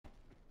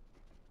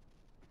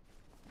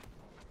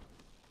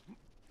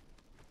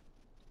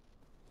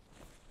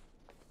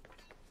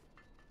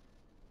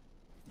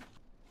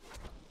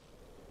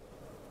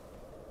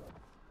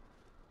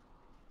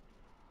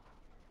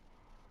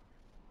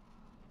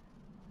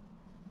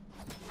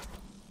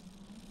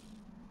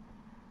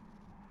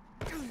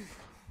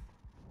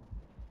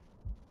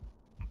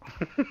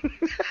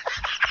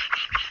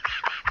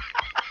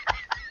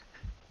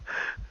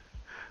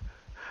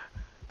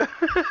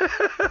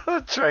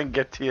I'll try and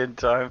get to you in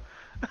time.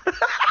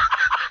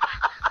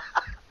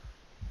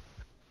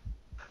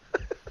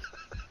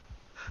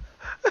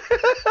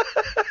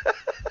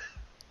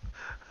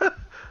 I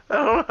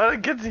don't know how to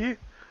get to you.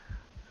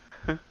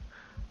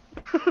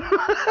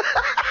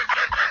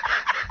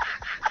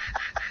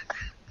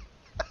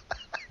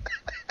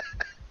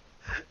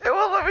 It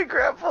won't let me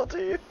grapple to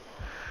you.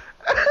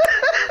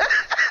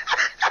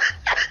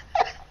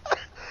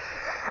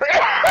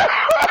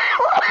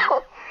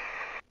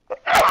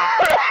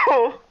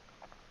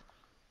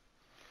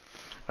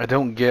 I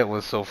don't get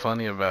what's so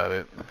funny about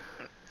it.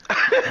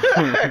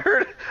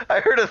 I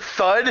heard a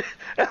thud,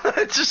 and then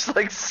I just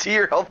like see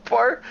your health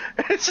bar,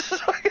 and it's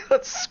just like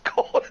a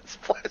skull and it's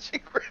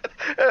flashing red.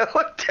 And I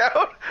look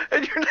down,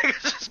 and your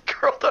nigga's just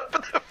curled up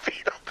in the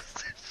fetal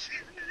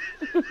position.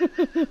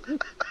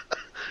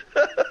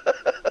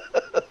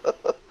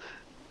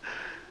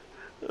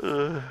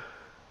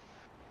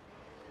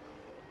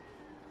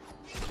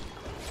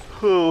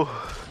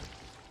 Oh.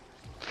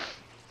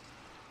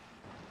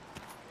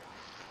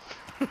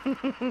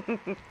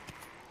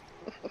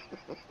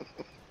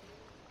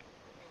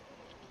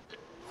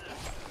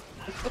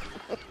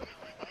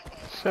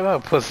 Shut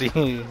up, pussy.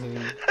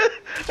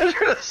 There's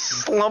a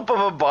slump of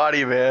a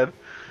body, man.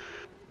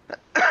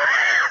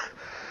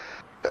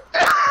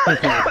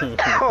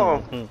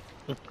 Oh.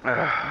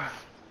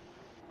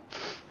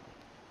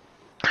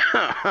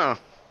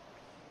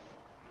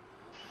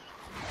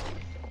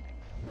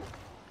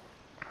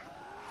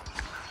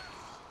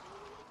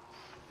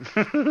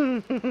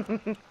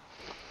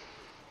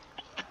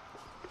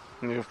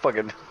 You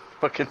fucking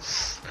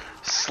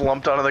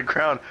slumped onto the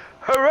ground.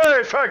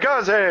 Hooray,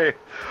 Fagaze!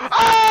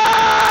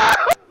 Ah!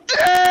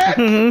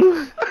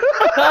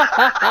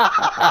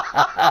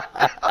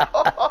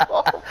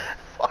 Oh,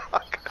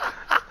 fuck.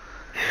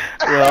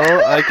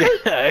 Well,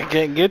 I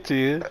can't get to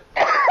you.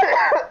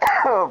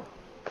 I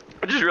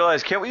just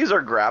realized, can't we use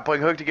our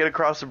grappling hook to get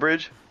across the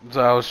bridge?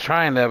 So I was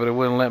trying that, but it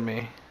wouldn't let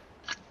me.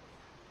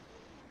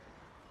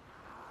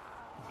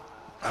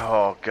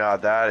 Oh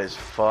god, that is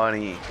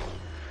funny.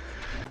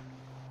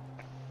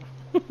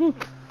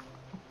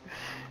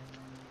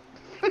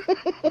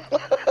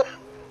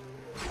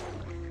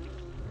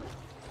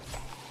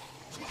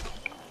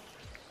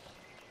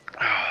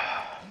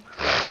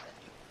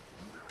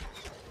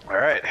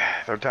 Alright,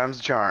 third time's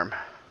the charm.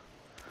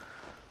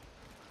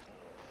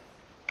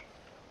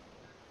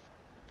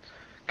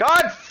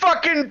 God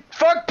fucking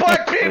fuck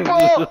black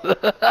people!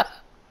 Oh,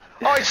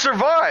 I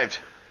survived!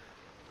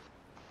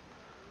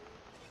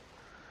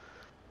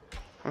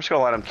 I'm just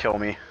gonna let him kill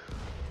me.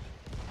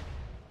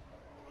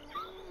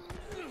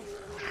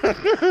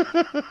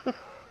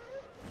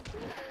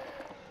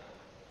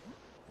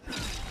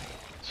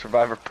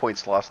 Survivor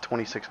points lost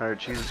 2,600.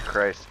 Jesus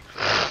Christ.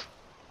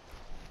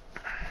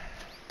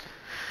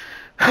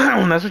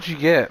 That's what you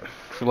get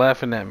for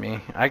laughing at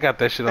me. I got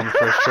that shit on the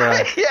first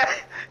try. Yeah,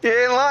 you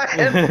ain't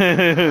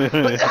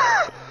lying.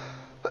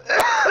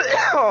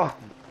 Oh.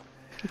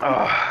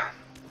 Oh.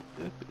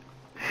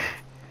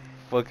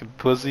 Fucking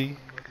pussy.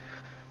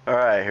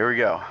 Alright, here we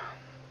go.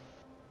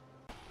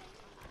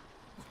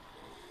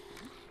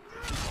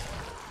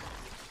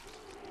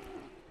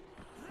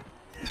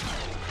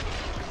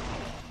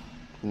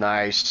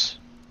 Nice.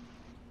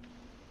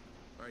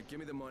 Alright, give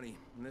me the money.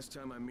 And this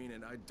time I mean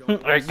it. I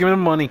don't. Alright, give me the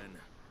money.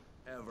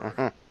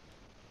 Ever.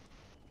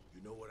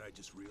 You know what I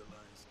just realized?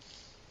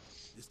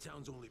 This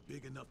town's only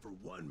big enough for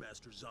one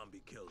master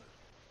zombie killer.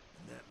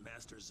 And that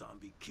master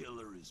zombie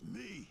killer is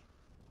me.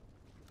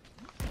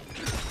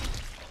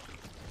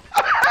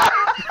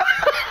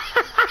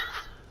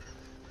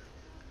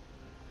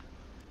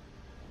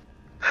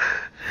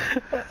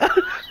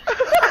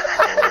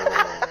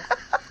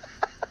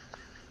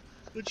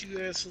 What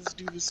you assholes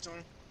do this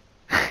time?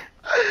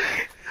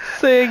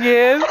 Say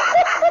again.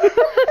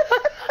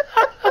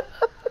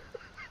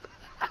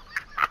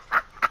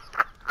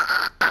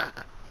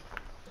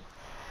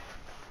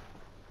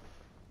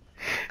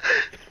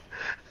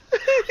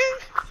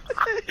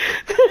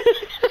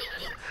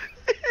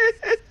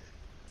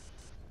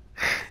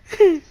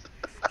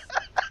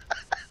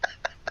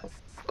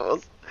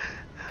 Most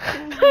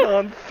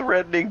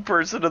non-threatening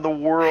person in the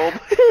world.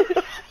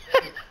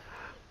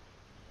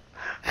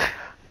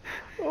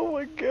 Oh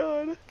my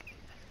god.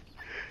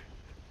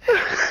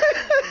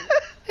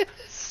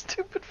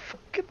 Stupid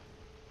fucking.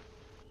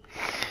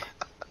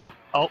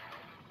 Oh,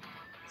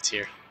 it's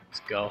here.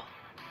 Let's go.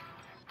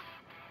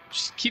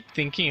 Just keep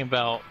thinking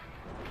about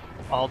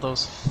all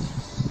those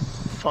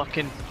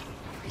fucking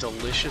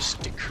delicious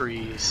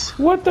decrees.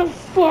 What the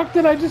fuck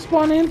did I just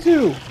spawn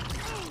into?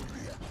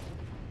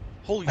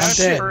 Holy That's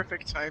shit!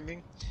 perfect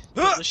timing.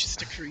 Delicious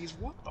decrees.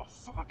 What the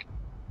fuck?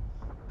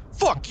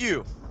 Fuck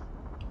you!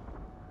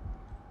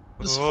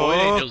 This Void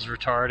Angel's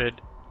retarded.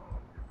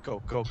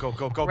 Go, go, go,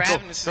 go, go, go!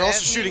 Ravenous, They're also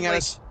hasn't he, shooting at like,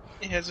 us.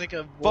 It has like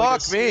a void Fuck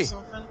assist or me.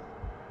 something?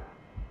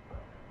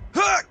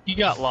 Huh! He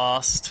got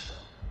lost.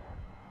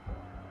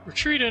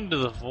 Retreat into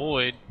the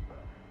void.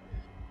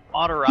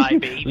 Otter eye,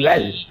 baby.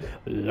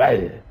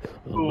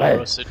 Ooh,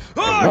 roasted.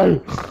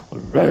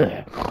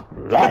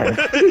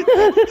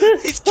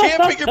 He's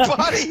camping your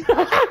body!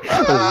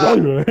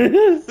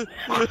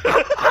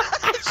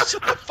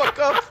 Shut the fuck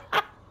up!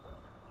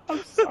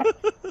 I'm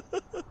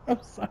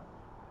sorry.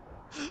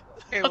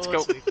 Okay, let's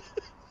go.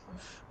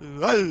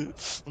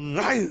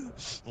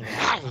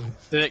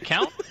 Did it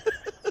count?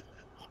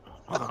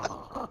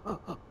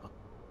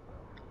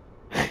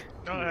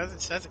 No, it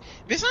hasn't.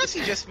 This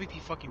honestly just might be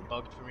fucking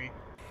bugged for me.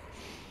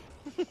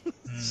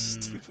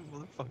 Stupid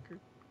motherfucker.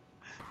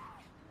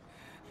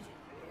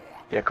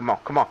 Yeah, come on,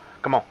 come on,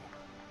 come on.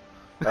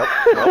 Nope,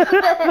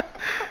 nope.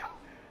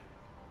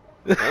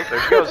 Nope,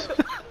 there she goes.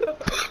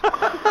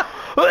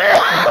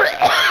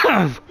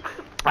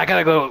 I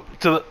gotta go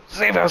to the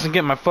safe house and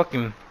get my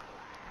fucking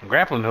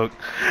grappling hook.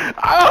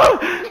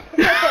 Oh!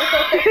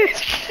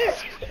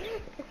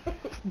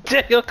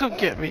 Daniel, come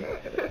get me.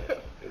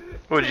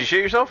 What, did you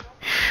shit yourself?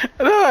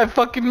 No, I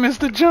fucking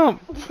missed the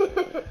jump.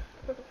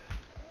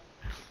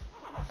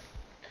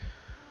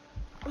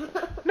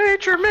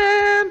 Nature,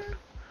 man!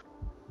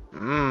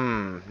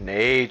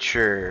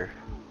 Nature.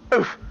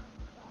 Oof.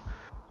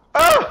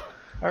 Oh!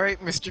 Alright,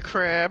 Mr.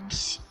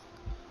 Krabs.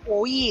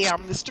 Oh yeah,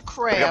 I'm Mr.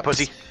 Krabs. I got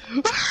pussy.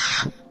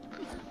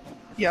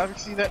 Yeah, ever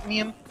see that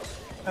meme?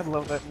 I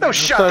love that meme. No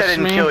shot that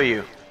didn't me. kill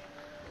you.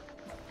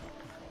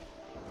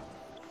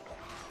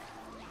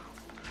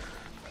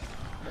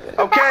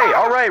 Okay,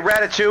 alright,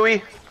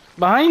 Ratatouille.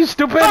 Behind you,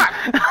 stupid!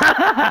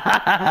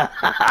 I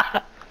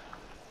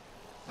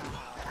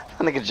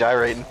think it's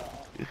gyrating.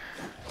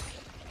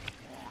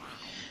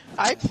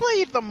 I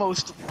played the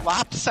most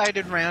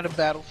lopsided round of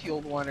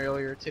Battlefield 1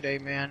 earlier today,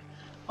 man.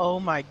 Oh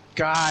my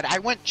god. I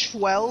went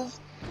 12.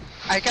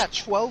 I got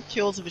 12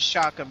 kills with a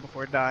shotgun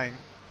before dying.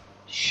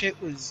 Shit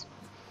was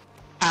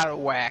out of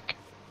whack.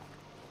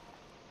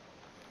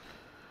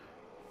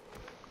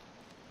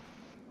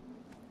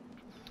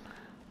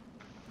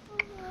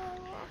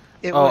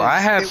 I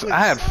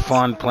had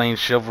fun playing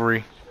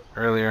Chivalry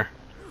earlier.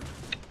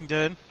 You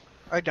did?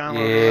 I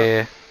downloaded it.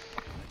 Yeah.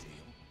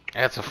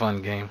 That's a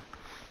fun game.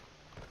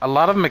 A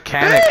lot of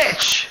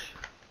mechanics.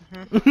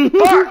 Bitch!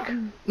 Fuck!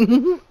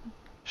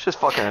 It's just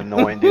fucking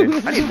annoying,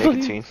 dude. I need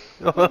nicotine.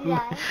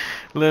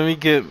 Let me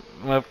get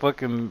my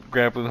fucking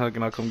grappling hook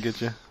and I'll come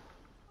get you.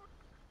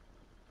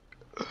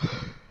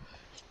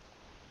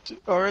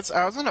 Or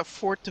I was in a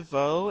Fort de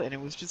Vaux and it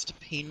was just a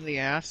pain in the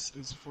ass. It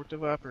was a Fort de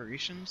Vaux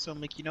operation, so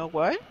I'm like, you know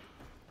what?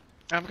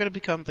 I'm gonna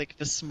become like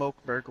the smoke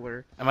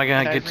burglar. Am I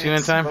gonna get you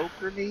in time? Smoke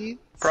grenades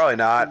Probably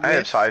not. I have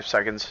with 5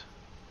 seconds.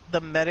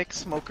 the medic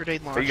smoke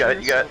grenade launcher.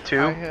 But you got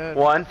 2,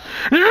 1.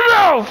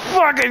 No!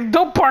 Fucking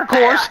don't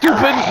parkour,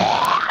 stupid!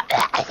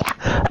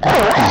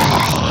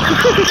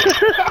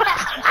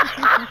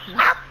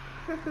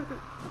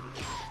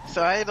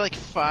 So I had like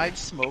 5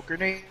 smoke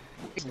grenades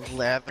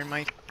lather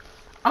my.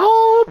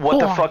 Oh, What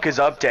the boy. fuck is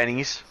up,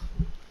 Denny's?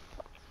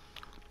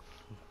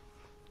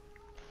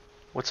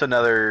 What's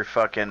another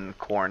fucking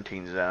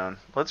quarantine zone?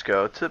 Let's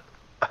go to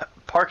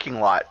parking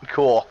lot.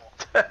 Cool.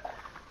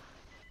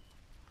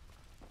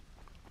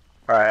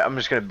 Alright, I'm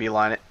just gonna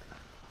beeline it.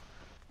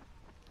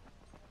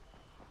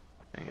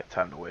 I ain't got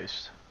time to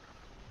waste.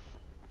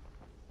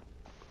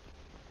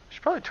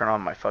 Should probably turn on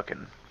my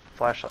fucking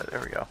flashlight. There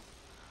we go.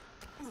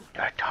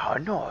 The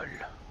tunnel.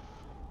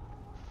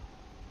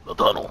 The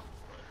tunnel.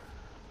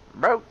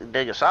 Broke the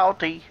dig a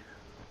salty.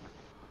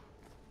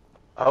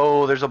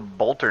 Oh, there's a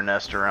bolter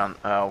nest around.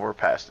 Oh, we're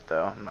past it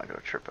though. I'm not gonna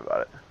trip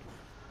about it.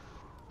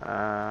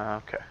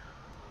 Okay.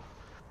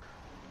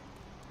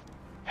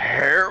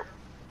 Here.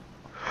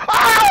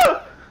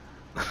 Ah!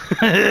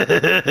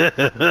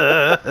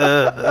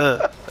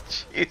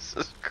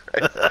 Jesus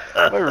Christ.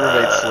 My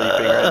roommate's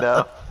sleeping right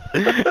now.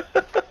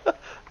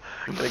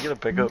 Can I get a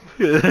pickup?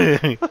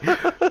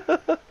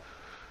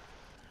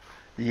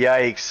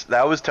 Yikes.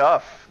 That was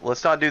tough.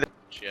 Let's not do that.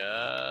 Just...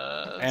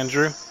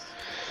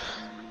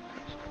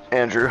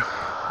 Andrew.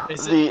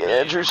 Is The it-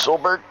 Andrew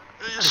Solberg.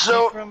 Is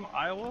So, he from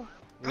Iowa?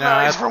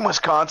 no, he's from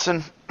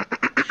Wisconsin.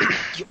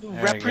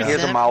 Represent, He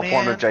has a mild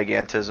form man. of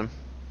gigantism.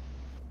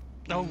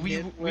 No, we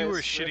were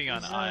Shitting on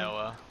represent.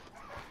 Iowa.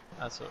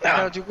 That's what. Ah,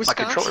 No, dude, my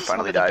controller Wisconsin's one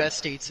finally of the died. best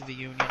states of the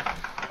union.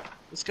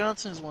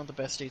 Wisconsin is one of the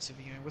best states of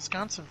the union.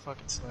 Wisconsin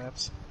fucking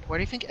slaps. Why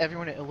do you think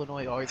everyone in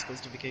Illinois always goes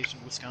to vacation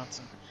to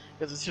Wisconsin?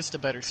 Because it's just a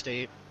better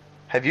state.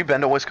 Have you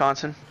been to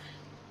Wisconsin?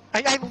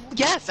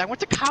 Yes, I went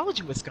to college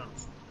in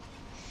Wisconsin.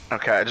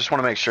 Okay, I just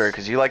want to make sure,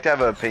 because you like to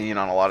have an opinion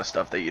on a lot of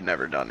stuff that you've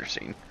never done or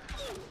seen.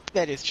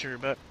 That is true,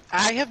 but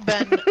I have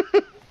been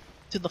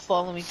to the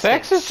following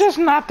Sex states. is just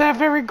not that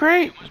very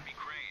great.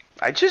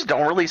 I just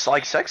don't really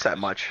like sex that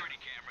much.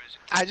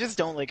 I just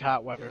don't like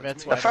hot weather.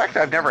 That's why. The fact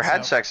that I've never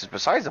had sex is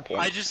besides the point.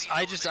 I just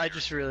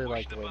really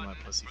like the way my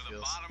pussy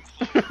feels.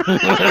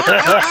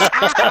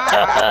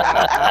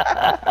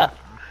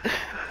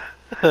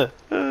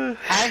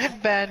 I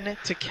have been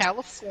to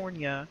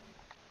California,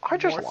 I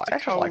just North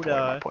like the way my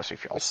Dakota, pussy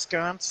feels.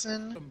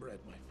 Wisconsin. Come bread,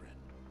 my friend.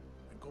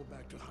 And go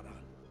back to Haran.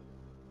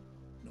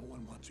 No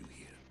one wants you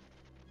here.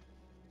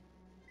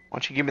 Why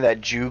don't you give me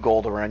that Jew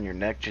gold around your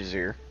neck,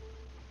 Jazir?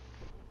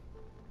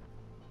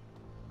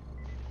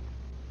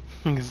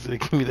 He's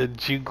like, give me that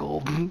Jew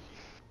gold.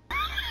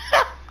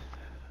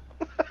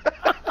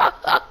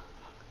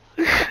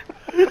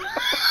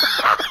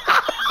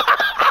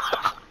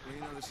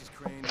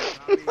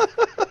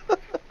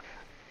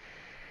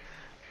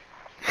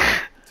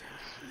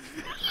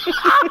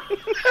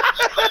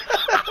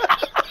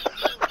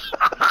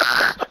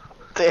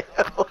 Damn.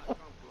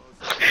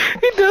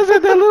 He does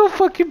have that little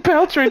fucking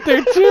pouch right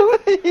there too.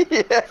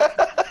 Yeah.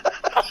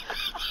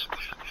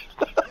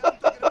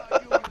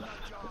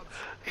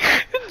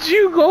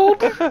 Jew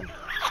gold.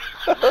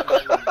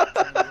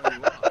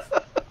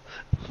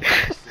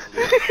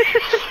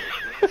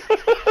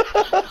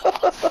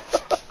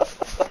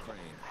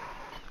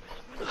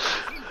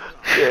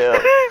 Yeah.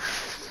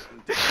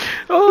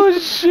 Oh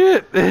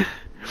shit.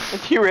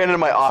 He ran into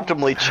my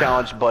optimally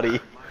challenged buddy.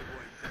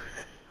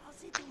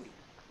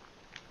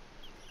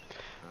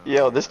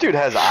 Yo, this dude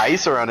has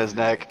ice around his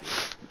neck.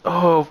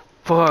 Oh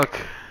fuck.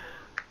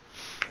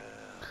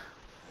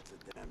 That's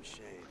a damn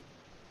shame.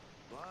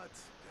 But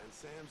can't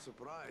say I'm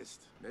surprised.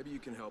 Maybe you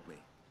can help me.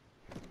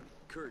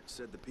 Kurt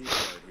said the people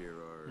out here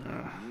are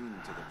immune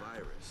to the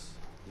virus.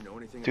 You know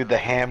anything? Dude, the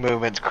hand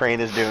movements Crane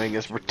is doing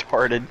is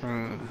retarded. I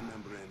don't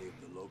remember any of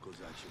the locals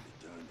actually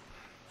turning.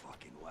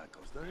 Fucking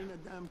wackos. They're in a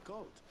damn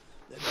cult.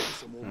 They're doing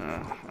some old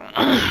local.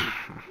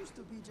 Used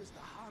to be just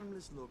a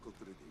harmless local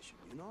tradition,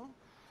 you know?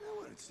 They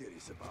weren't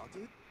serious about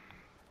it.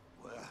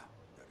 Well,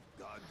 they're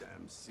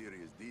goddamn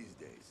serious these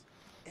days.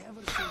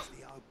 Ever since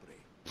the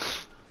outbreak,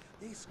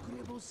 they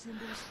scribble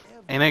symbols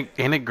everywhere.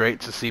 Ain't it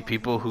great to see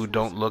people who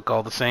don't look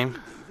all the same? They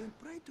even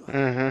pray to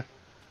her.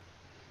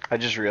 I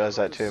just realized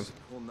that too. This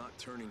whole not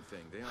turning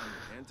thing, they on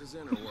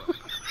antizin or what?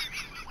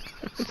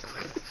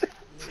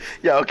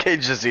 Yeah, okay,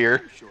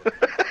 Jazir.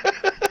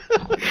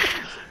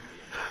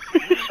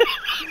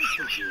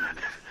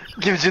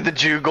 Gives you the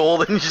Jew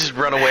gold and you just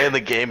run away and the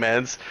game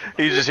ends.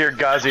 You just hear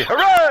Ghazi,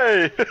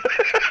 hooray!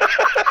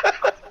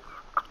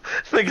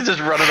 Like he's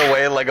just running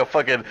away like a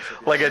fucking,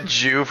 like a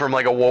Jew from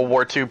like a World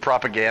War II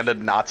propaganda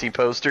Nazi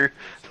poster.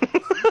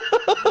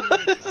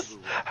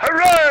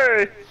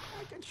 Hooray!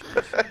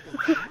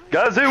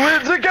 Ghazi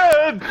wins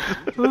again!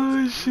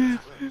 Oh shit.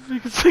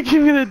 It's like,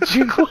 give me that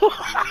Jew gold.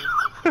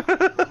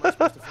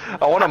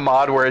 I want a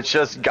mod where it's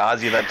just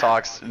Ghazi that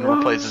talks and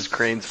replaces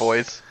Crane's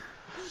voice.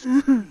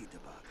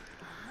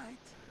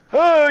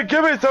 Hey,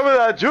 give me some of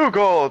that Jew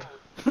gold!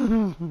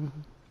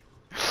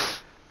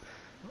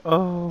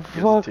 Oh Gives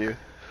it fuck. to you.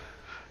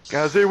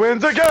 Ghazi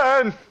wins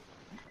again!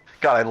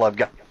 God, I love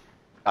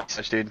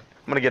Ghazi, dude. I'm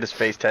gonna get his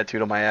face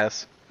tattooed on my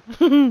ass.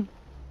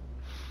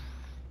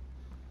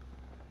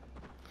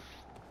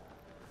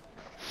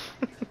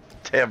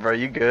 Damn, bro,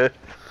 you good?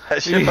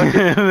 That shit fucking...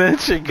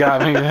 That shit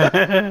got me,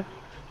 man.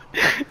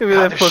 Give me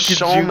God, that there's fucking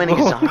so Jew many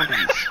gold.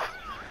 zombies.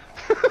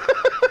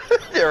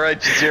 Yeah, right,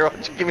 Jazir. Why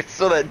don't you give me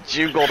some of that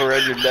Jew gold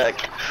around your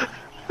neck?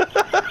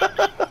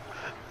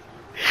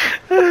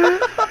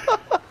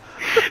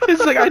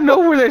 It's like, I know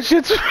where that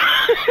shit's from.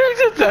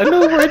 I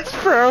know where it's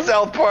from.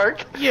 South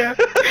Park. Yeah.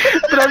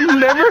 But I've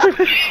never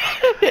heard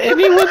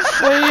anyone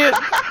say it.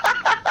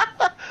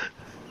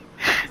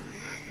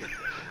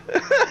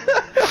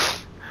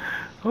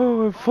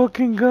 Oh my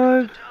fucking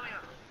god.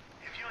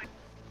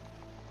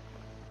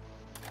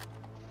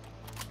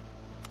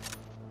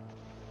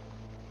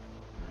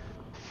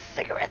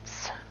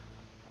 Cigarettes.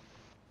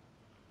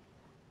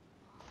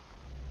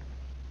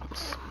 I'm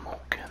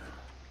smoking.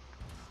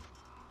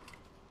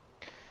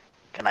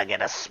 Can I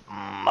get a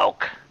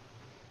smoke?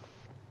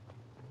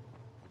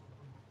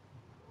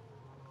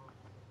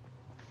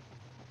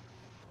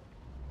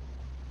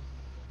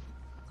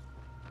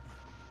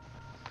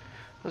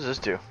 What does this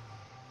do?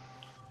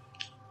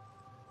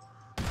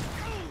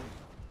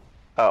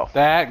 Oh.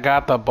 That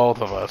got the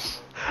both of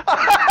us.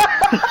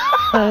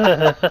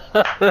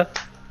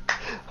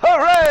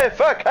 Hooray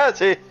for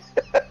Cassie!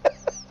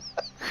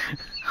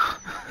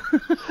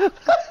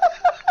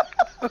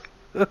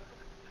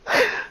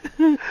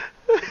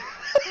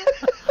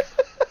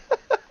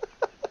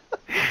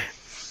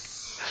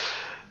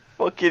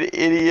 Fucking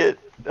idiot.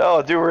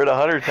 Oh, dude, we're at a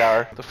 100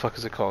 tower. What the fuck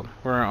is it called?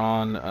 We're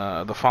on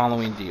the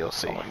following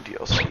DLC. Following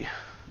DLC.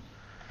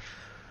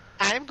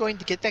 I'm going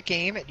to get that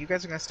game, and you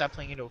guys are gonna stop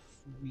playing it a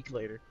week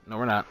later. No,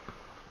 we're not.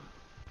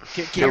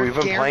 Dude, we've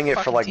been playing it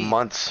for like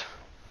months.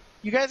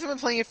 You guys have been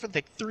playing it for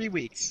like 3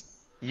 weeks.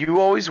 You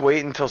always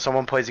wait until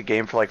someone plays a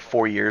game for like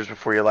 4 years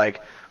before you're like,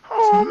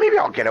 oh, maybe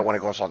I'll get it when it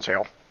goes on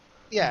sale.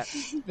 Yeah,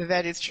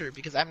 that is true,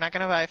 because I'm not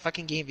gonna buy a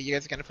fucking game that you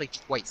guys are gonna play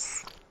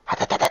twice.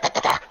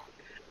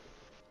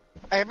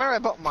 I remember I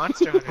bought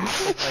Monster Hunter, and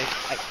like,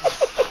 I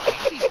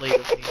played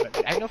with me,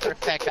 but I know for a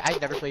fact that I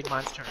never played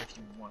Monster Hunter with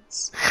you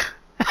once.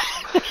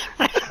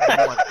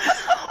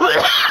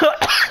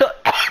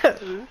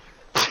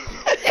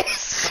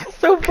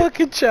 So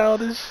fucking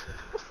childish.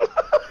 I'm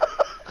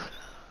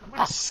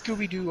gonna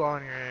Scooby-Doo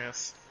on your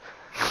ass.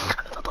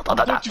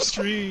 Doctor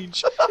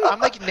Strange. I'm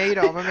like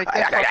NATO. I'm gonna make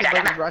that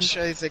fucking like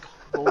Russia is like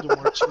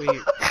Voldemort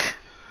tweet.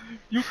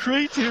 You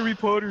crazy Harry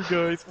Potter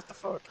guys. What the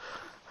fuck?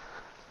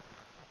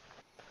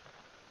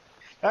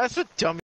 That's a dumb